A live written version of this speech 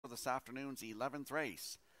this afternoon's 11th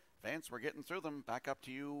race. Vance, we're getting through them. Back up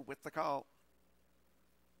to you with the call.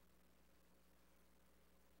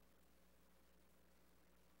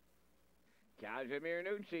 Casimir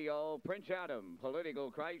Nuncio, Prince Adam,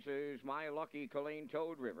 Political Crisis, My Lucky Colleen,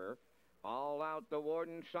 Toad River. All out the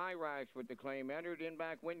Warden, Cyrax with the claim entered in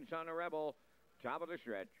back, Wins on a Rebel, top of the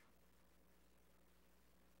stretch.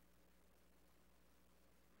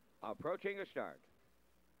 Approaching a start.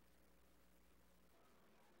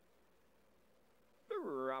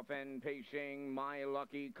 Rough and pacing, My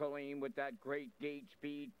Lucky Colleen with that great gate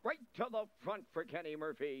speed. Right to the front for Kenny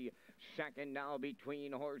Murphy. Second now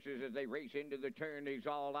between horses as they race into the turn. He's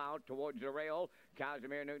all out towards the rail.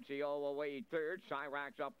 Casimir Nuncio away third.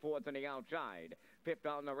 Cyrax up fourth on the outside. Fifth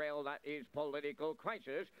on the rail, that is Political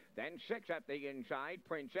Crisis. Then sixth at the inside,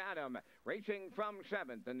 Prince Adam. Racing from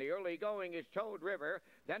seventh, and the early going is Toad River.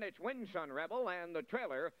 Then it's Windsun Rebel, and the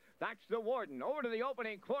trailer, that's the Warden. Over to the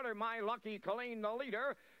opening quarter, My Lucky Colleen, the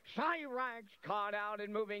leader. Cyrax caught out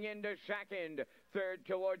and moving into second. Third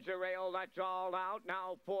towards the rail, that's all out.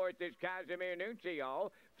 Now fourth is Casimir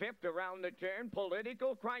Nuncio. Fifth around the turn,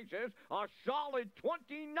 Political Crisis. A solid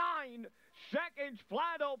 29 seconds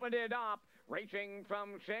flat opened it up. Racing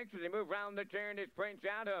from sixth as they move round the turn is Prince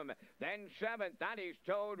Adam. Then seventh, that is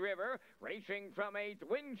Toad River. Racing from eighth,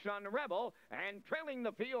 Windsun Rebel. And trailing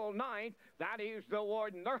the field ninth, that is the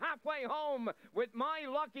Warden. They're halfway home with My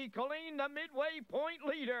Lucky Colleen, the midway point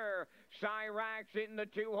leader. Cyrax in the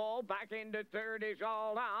two-hole. Back into third is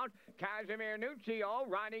all out. Casimir Nuncio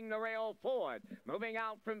riding the rail fourth. Moving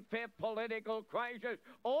out from fifth, Political Crisis.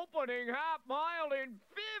 Opening half mile in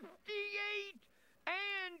 58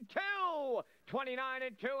 and 2. 29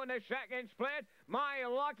 and 2 in the second split. My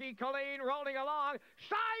Lucky Colleen rolling along.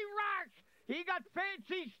 Cyrax! He got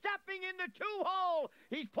fancy stepping in the two-hole.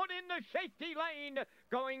 He's put in the safety lane.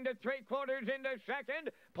 Going to three-quarters into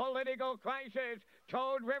second. Political Crisis.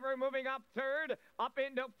 Toad River moving up third. Up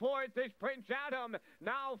into fourth is Prince Adam.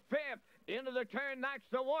 Now fifth. Into the turn, that's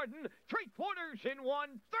the Warden. Three-quarters in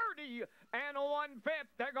 130 and 1/5.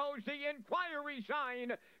 There goes the inquiry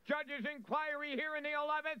sign. Judges' inquiry here in the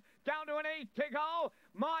 11th. Down to an 8 to go.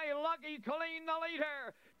 My Lucky Colleen, the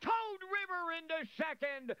leader. Toad River into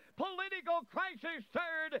second. Political Crisis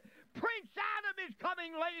third. Prince Adam is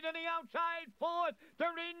coming late on the outside fourth.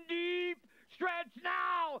 They're in deep stretch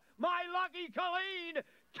now. My Lucky Colleen.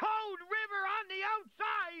 Toad River on the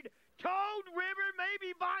outside. Toad River, maybe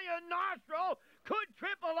by a nostril, could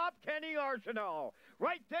triple up Kenny Arsenault.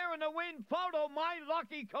 Right there in the win photo, My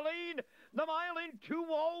Lucky Colleen, the mile in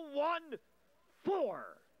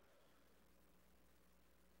 2:01.4.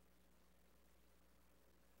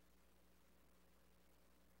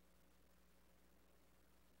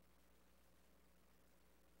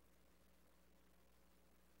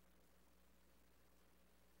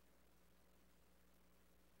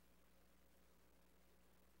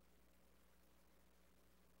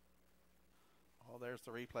 Well, there's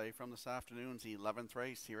the replay from this afternoon's 11th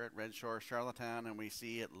race here at Redshores, Charlottetown, and we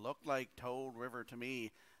see it looked like Toad River to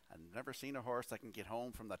me. I've never seen a horse that can get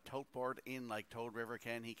home from the tote board in like Toad River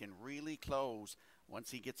can. He can really close.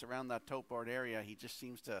 Once he gets around that tote board area, he just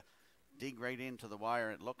seems to dig right into the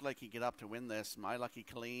wire. It looked like he'd get up to win this. My Lucky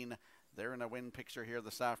Colleen, they're in a win picture here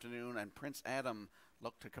this afternoon, and Prince Adam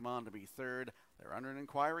looked to come on to be third. They're under an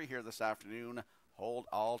inquiry here this afternoon. Hold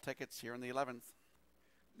all tickets here in the 11th.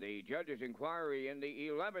 The judges' inquiry in the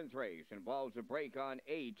 11th race involves a break on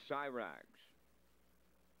 8, Cyrax.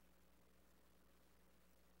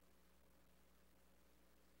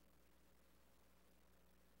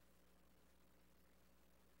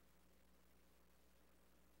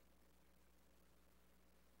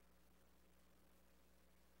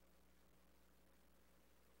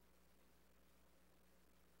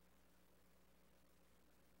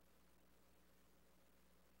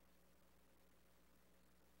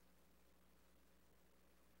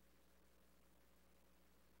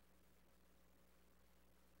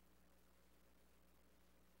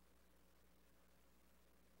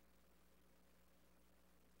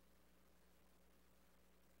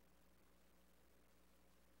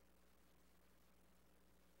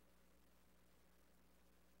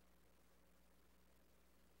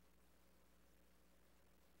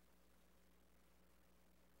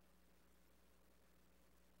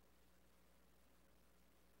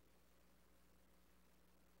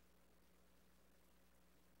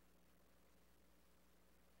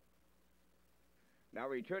 Now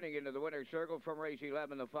returning into the winner's circle from race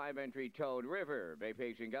 11, the 5-entry Toad River. Bay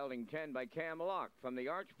pacing gelding 10 by Cam Lock from the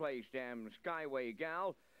Arch Place Dam Skyway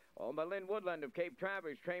Gal. Owned by Lynn Woodland of Cape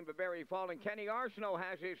Travis, trained by Barry Fall, and Kenny Arsenault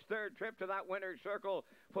has his third trip to that winner's circle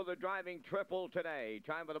for the driving triple today.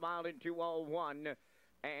 Time of the mile in 2:01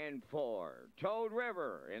 and 4. Toad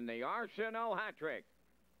River in the Arsenault hat trick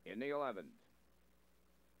in the 11th.